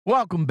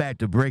Welcome back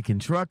to Breaking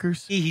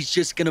Truckers. He's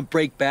just gonna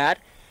break bad.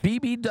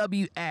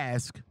 BBW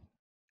ask,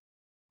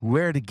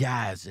 where the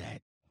guys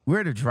at?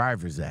 Where the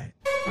drivers at?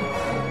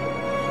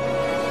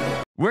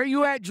 Where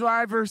you at,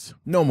 drivers?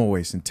 No more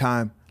wasting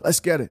time. Let's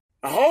get it.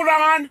 Hold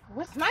on.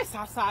 What's nice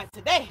outside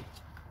today?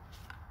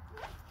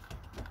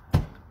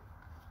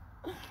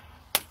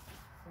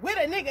 Where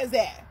the niggas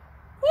at?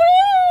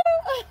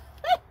 Woo!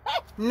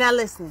 Now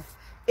listen,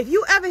 if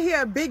you ever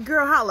hear a big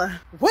girl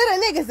holler, where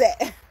the niggas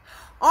at?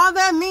 All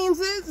that means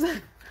is,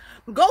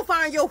 go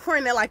find your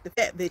friend that like the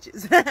fat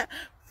bitches.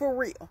 For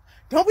real.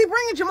 Don't be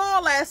bringing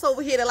Jamal ass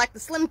over here that like the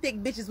slim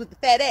thick bitches with the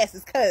fat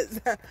asses, cause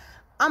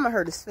I'ma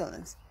hurt his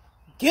feelings.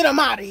 Get him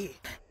out of here.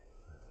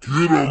 Get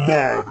him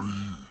out of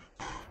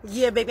here.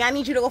 Yeah, baby, I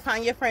need you to go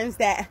find your friends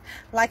that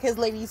like his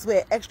ladies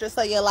with extra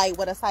cellulite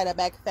with a side of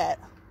back fat.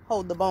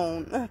 Hold the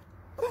bone.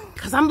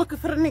 Cause I'm looking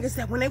for the niggas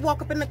that when they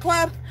walk up in the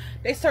club,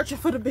 they searching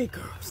for the big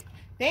girls.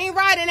 They ain't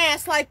riding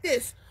ass like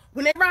this.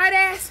 When they ride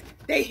ass,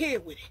 they here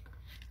with it.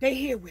 They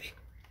here with it.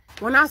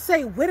 When I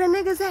say where the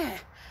niggas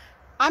at,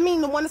 I mean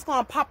the one that's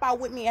gonna pop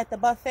out with me at the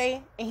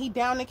buffet and he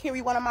down to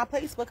carry one of my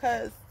plates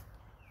because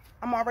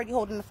I'm already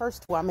holding the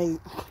first two I made.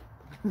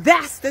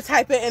 That's the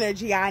type of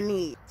energy I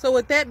need. So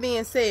with that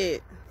being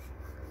said,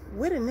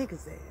 where the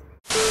niggas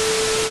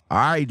at? All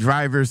right,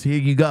 drivers, here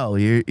you go.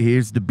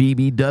 Here's the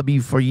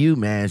BBW for you,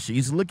 man.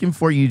 She's looking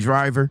for you,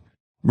 driver.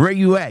 Where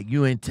you at?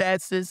 You in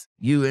Texas?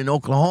 You in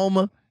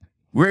Oklahoma?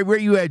 Where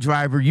you at,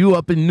 driver? You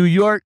up in New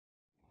York?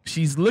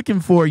 She's looking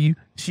for you.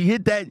 She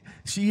hit the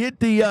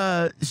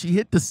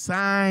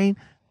sign.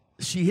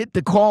 She hit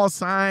the call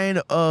sign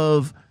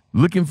of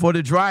looking for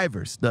the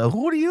drivers. The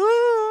who do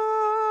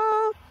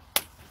you?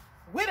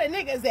 Where the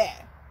niggas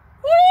at?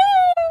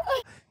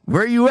 Woo!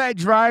 Where you at,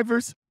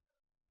 drivers?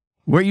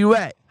 Where you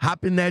at?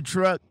 Hop in that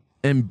truck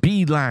and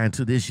beeline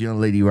to this young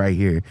lady right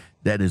here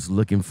that is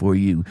looking for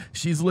you.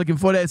 She's looking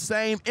for that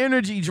same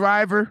energy,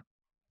 driver.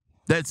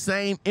 That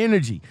same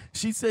energy.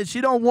 She said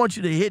she don't want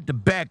you to hit the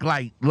back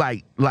like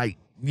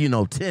you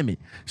know, timid.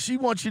 She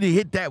wants you to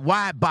hit that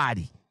wide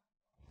body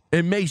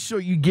and make sure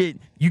you get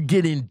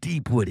in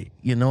deep with it.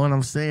 You know what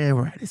I'm saying?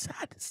 Right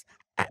side to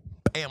side.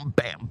 Bam,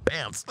 bam,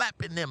 bam.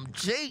 Slapping them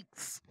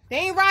cheeks. They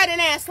ain't riding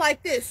ass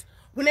like this.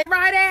 When they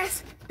ride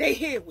ass, they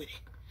here with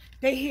it.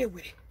 They here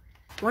with it.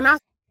 When I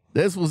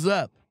This was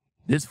up.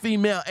 This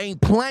female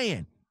ain't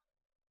playing.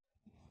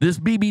 This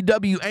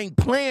BBW ain't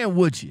playing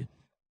with you.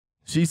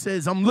 She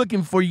says, I'm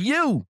looking for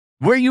you.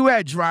 Where you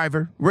at,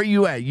 driver? Where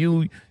you at?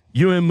 You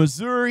in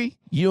Missouri?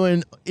 You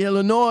in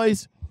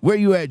Illinois? Where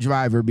you at,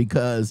 driver?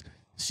 Because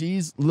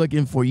she's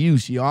looking for you.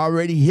 She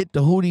already hit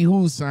the hootie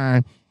hoo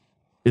sign.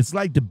 It's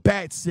like the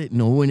bat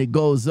signal. When it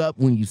goes up,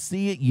 when you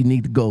see it, you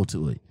need to go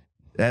to it.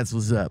 That's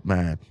what's up,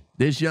 man.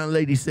 This young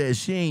lady says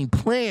she ain't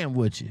playing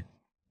with you.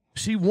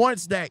 She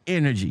wants that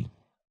energy.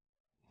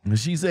 And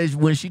she says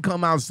when she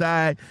come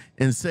outside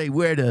and say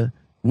where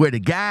the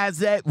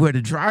guys at, where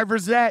the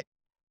drivers at,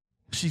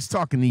 she's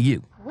talking to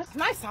you. What's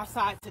nice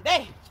outside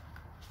today?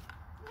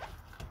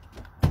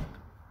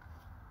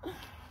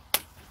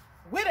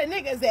 Where the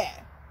niggas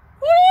at?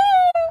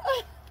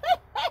 Woo!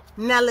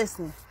 Now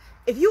listen,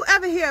 if you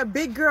ever hear a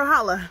big girl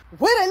holler,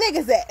 where the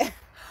niggas at?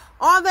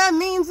 All that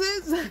means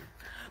is,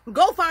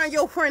 go find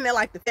your friend that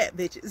like the fat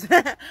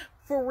bitches.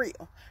 For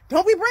real.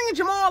 Don't be bringing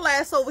Jamal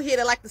ass over here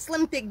that like the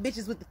slim thick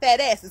bitches with the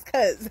fat asses,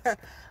 cause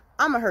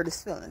I'ma hurt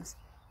his feelings.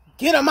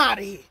 Get him out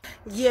of here.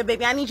 Yeah,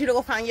 baby, I need you to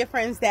go find your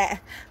friends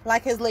that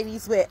like his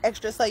ladies with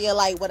extra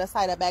cellulite with a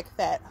side of back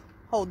fat.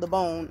 Hold the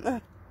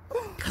bone.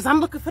 Cause I'm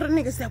looking for the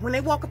niggas that when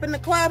they walk up in the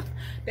club,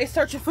 they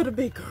searching for the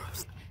big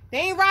girls. They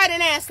ain't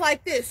riding ass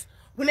like this.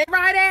 When they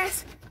ride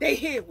ass, they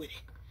here with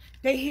it.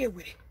 They here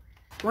with it.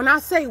 When I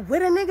say where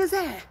the niggas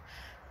at,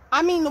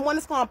 I mean the one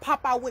that's gonna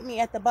pop out with me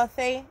at the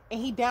buffet and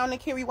he down to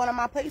carry one of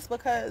my plates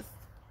because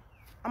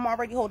I'm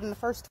already holding the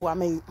first two I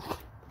made.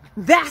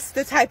 That's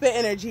the type of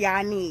energy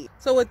I need.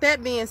 So with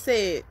that being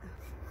said,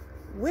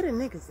 where the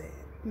niggas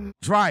at?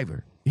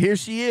 Driver, here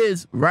she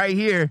is right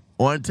here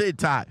on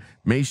TikTok.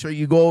 Make sure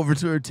you go over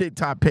to her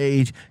TikTok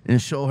page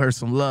and show her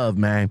some love,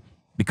 man.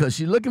 Because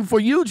she's looking for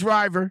you,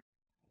 driver.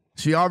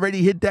 She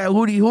already hit that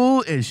hootie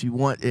hoo and she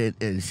want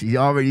it, and she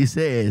already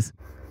says,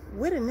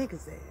 where the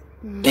niggas at?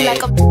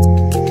 Like a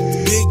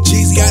Big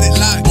G's got it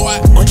locked, boy.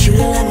 want you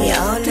to love me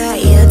all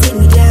night, yeah, take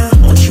me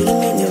down. Want you to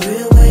make me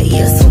real wet,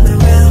 yeah, swim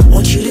around.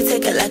 Want you to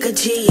take it like a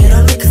G, yeah,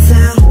 don't make a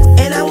sound.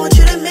 And I want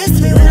you to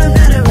miss me when I'm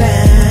not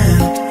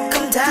around.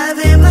 Come dive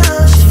in my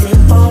ocean,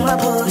 sip on my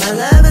potion.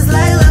 My love is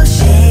like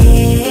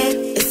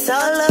lotion, it's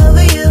all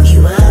over you,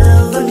 you all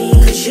over me.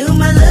 Cause you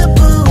my love.